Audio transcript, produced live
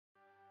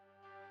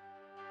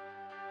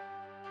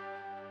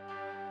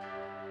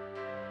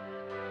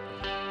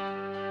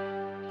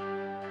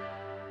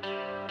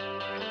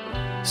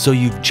So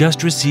you've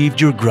just received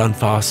your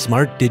Grundfos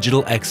Smart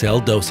Digital XL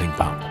dosing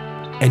pump,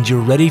 and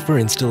you're ready for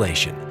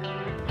installation.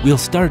 We'll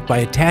start by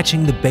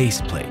attaching the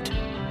base plate,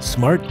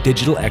 Smart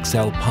Digital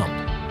XL pump,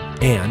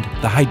 and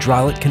the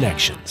hydraulic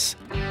connections.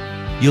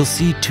 You'll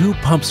see 2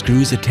 pump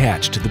screws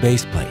attached to the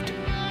base plate.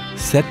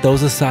 Set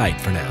those aside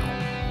for now.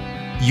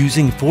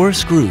 Using 4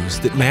 screws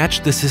that match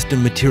the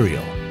system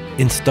material,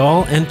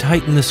 install and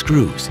tighten the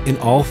screws in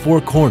all 4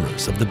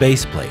 corners of the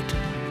base plate.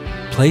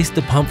 Place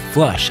the pump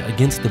flush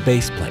against the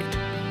base plate,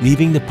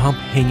 leaving the pump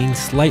hanging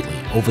slightly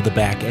over the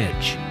back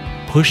edge.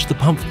 Push the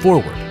pump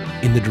forward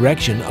in the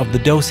direction of the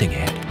dosing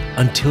head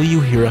until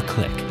you hear a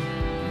click.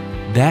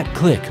 That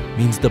click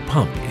means the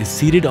pump is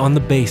seated on the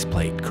base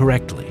plate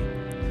correctly.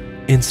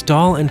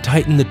 Install and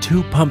tighten the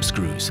 2 pump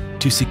screws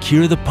to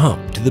secure the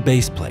pump to the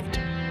base plate.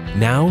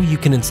 Now you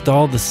can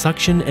install the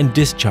suction and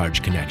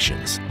discharge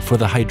connections for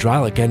the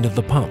hydraulic end of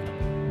the pump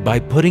by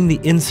putting the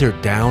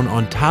insert down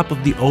on top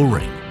of the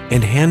O-ring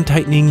and hand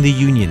tightening the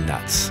union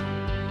nuts.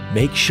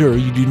 Make sure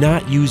you do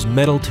not use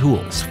metal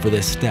tools for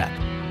this step.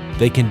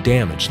 They can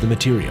damage the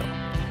material.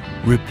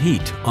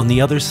 Repeat on the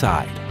other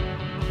side.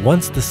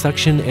 Once the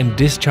suction and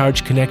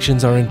discharge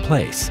connections are in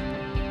place,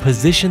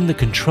 position the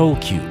control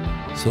cube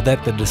so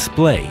that the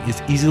display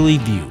is easily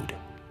viewed.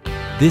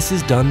 This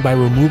is done by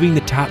removing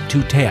the top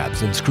 2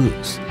 tabs and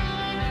screws.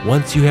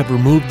 Once you have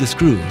removed the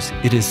screws,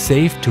 it is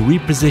safe to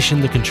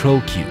reposition the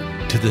control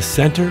cube to the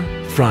center,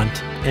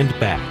 front, and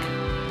back.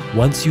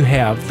 Once you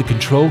have the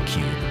control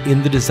cube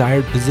in the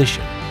desired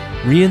position,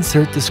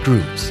 reinsert the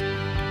screws,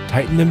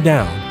 tighten them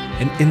down,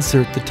 and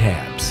insert the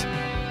tabs.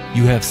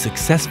 You have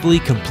successfully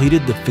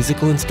completed the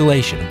physical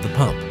installation of the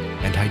pump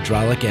and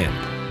hydraulic end.